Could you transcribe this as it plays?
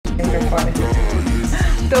fora.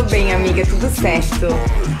 Tô bem, amiga, tudo certo.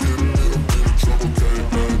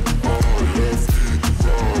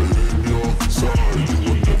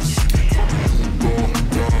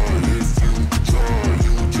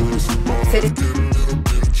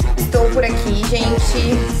 Estou por aqui,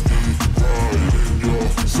 gente.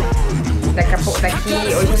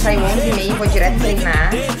 Hoje eu saio 11h30, vou direto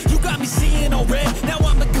treinar.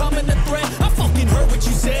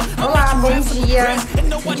 Olá, bom dia.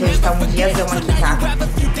 Gente, hoje tá um diazão aqui, tá?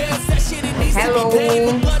 Hello.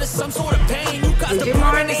 Good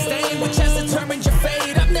morning.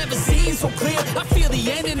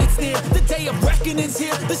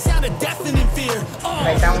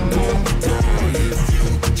 Vai dar um...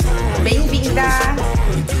 Bem-vinda.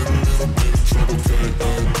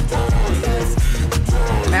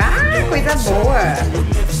 Ah, coisa boa.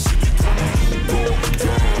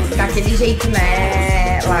 Daquele jeito,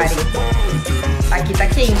 né, Lari? Aqui tá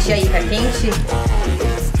quente, aí tá quente?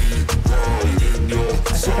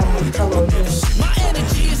 Aqui tá muito calor, gente.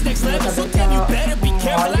 Meu cabelo tá com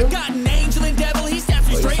óleo.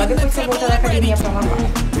 Só depois que eu voltar da academia pra lavar.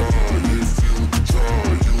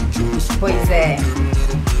 Pois é.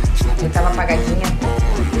 Eu tava apagadinha.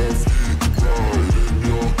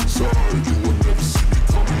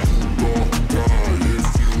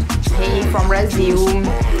 Hey, from Brazil.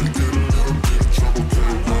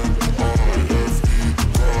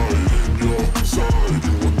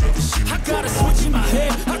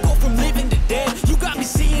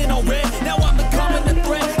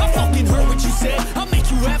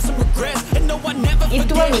 E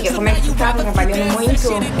tu, amiga, como é que tu tá? Tá trabalhando muito?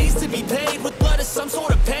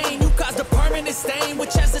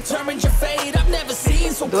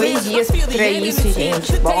 2 dias pra isso,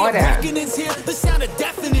 gente. Bora!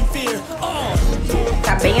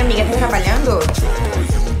 Tá bem, amiga? Tá trabalhando?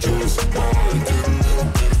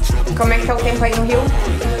 Como é que tá o tempo aí no Rio?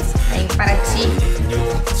 Em Paraty?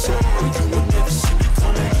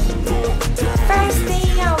 Festa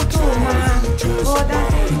em alto mar, vou dar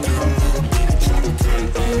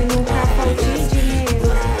e nunca falte dinheiro.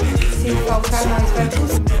 Se faltar, nós vai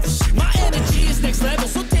buscar.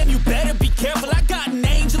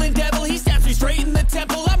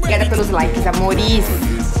 Obrigada pelos likes, amores.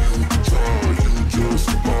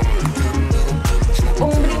 Um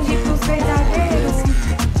brinde pros verdadeiros.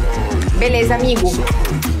 Beleza, amigo.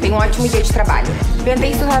 Tenha um ótimo dia de trabalho.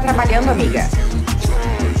 Perguntei se tu tá trabalhando, amiga.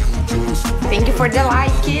 Thank you for the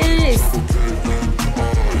likes.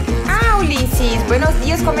 Ah, Ulisses. Buenos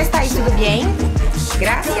dias, como está aí? Tudo bem?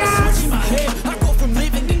 Graças.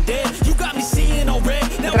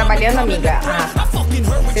 Tô trabalhando, amiga? Ah,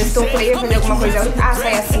 eu estou por aí fazer alguma coisa. Ah,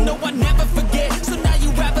 sai assim.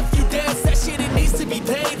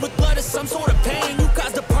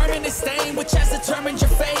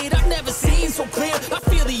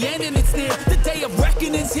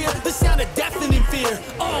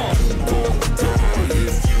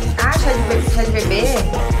 Ah, chá de bebê?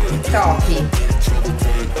 Top.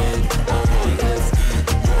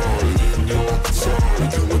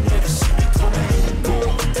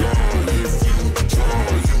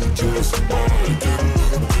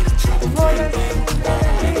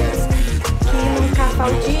 Que nunca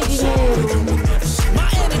falte dinheiro.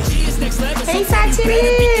 Hey,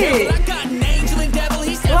 Satiri!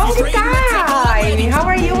 Long time! How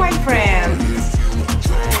are you, my friend?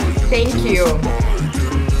 Thank you.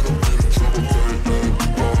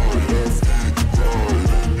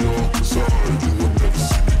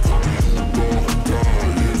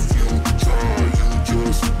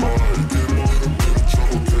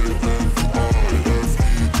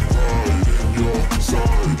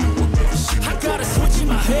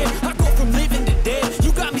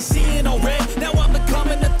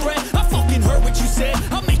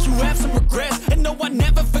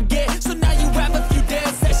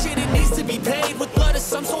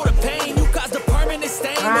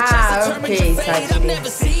 Ok, Satiri.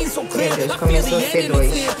 Meu Deus, começou a ser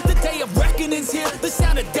 2.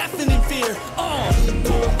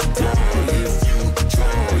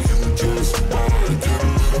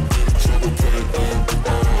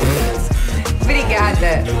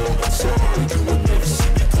 Obrigada.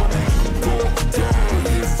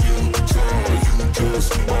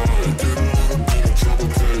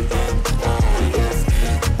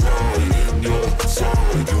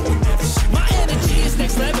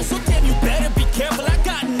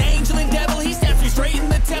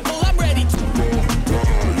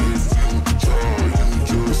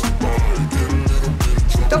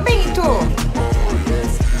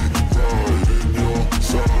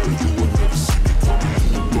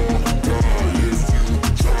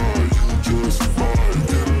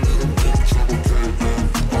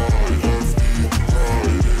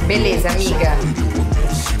 Beleza, amiga.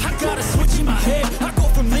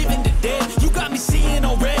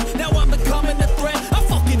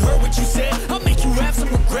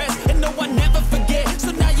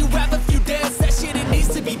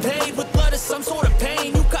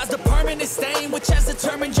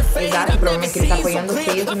 Exato, o problema é que ele tá apoiando o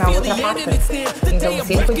peso na outra pata. Então,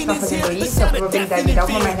 se ele continuar fazendo isso, a probabilidade de dar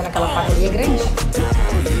uma merda naquela pata ali é grande.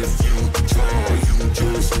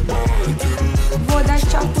 Vou dar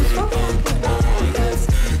tchau pro seu.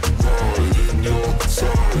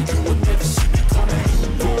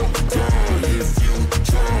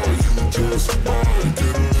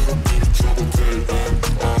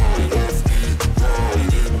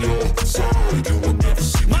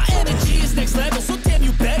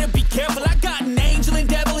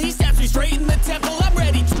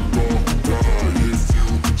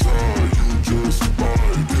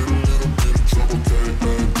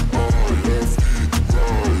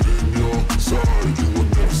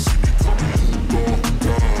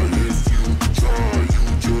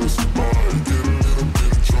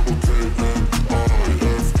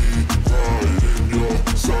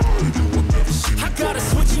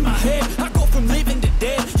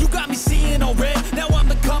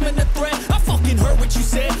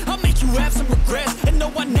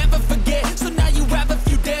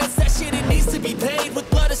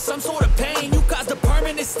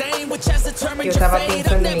 Eu tava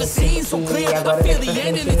pensando nisso, que agora daqui pra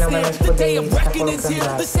frente ele não vai mais poder ficar colocando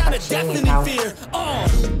as patinhas e tal.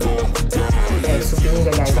 Subindo,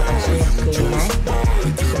 aliás, a patinha, porque, né?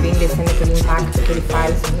 Subindo, descendo aquele impacto que ele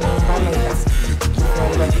faz, não vai mais dar. Então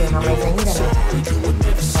ele vai ferrar mais ainda, né?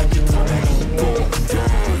 Tadinho, né? Meu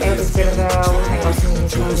Deus. Eu tô esperando os negócios me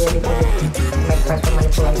responder ali pra ver como é que faz pra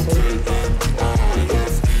manipular isso aí.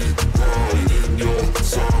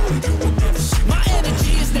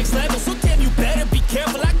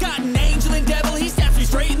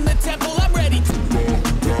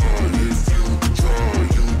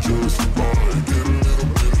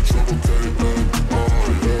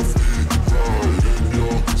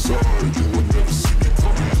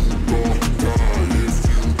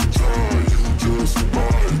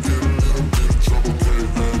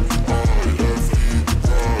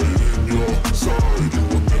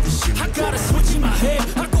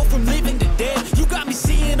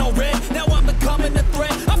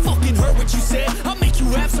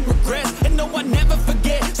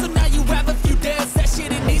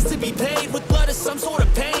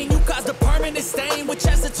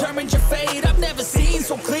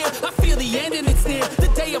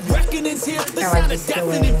 Ela disse que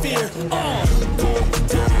eu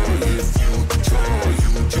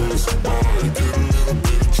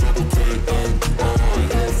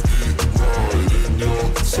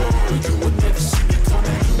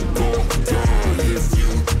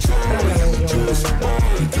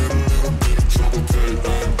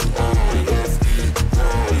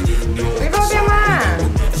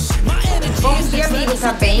Bom dia, amigo,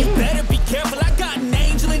 tá bem?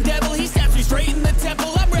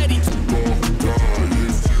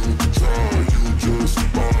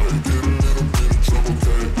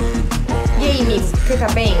 E aí, amigo, você tá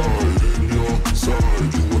bem?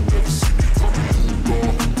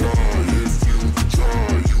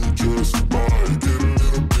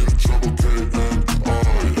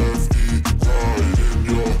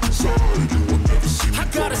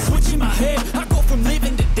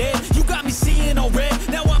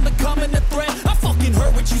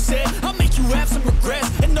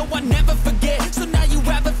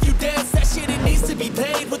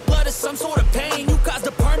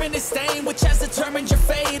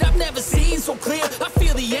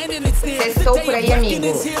 Estou por aí,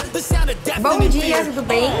 amigo. Bom dia, tudo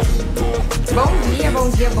bem? Bom dia, bom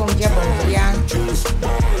dia, bom dia, bom dia.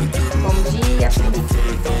 Bom dia.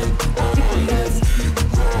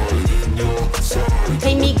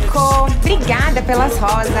 Hey, Mico, obrigada pelas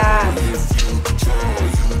rosas.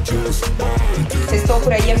 Vocês estão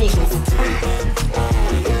por aí, amigos?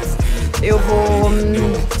 Eu vou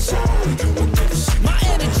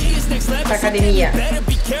pra academia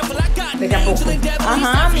daqui a pouco.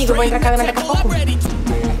 Aham, amigo, eu vou entrar na academia daqui a pouco.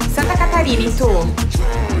 Santa Catarina, e tu?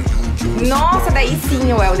 Nossa, daí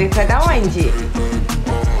sim, o Helder, vai da onde?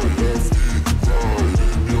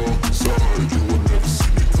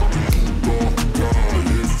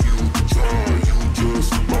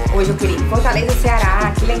 Hoje eu queria Fortaleza,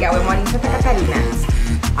 Ceará, que legal, eu moro em Santa Catarina.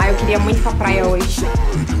 Eu queria muito ir pra praia hoje.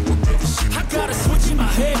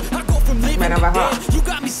 Mas não vai rolar.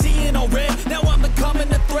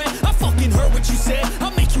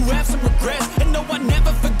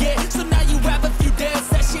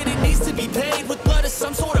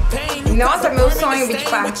 Some sort of Nossa, meu sonho, beach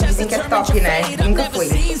party. Dizem que é top, né? Nunca fui.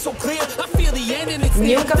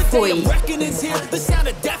 Nunca fui.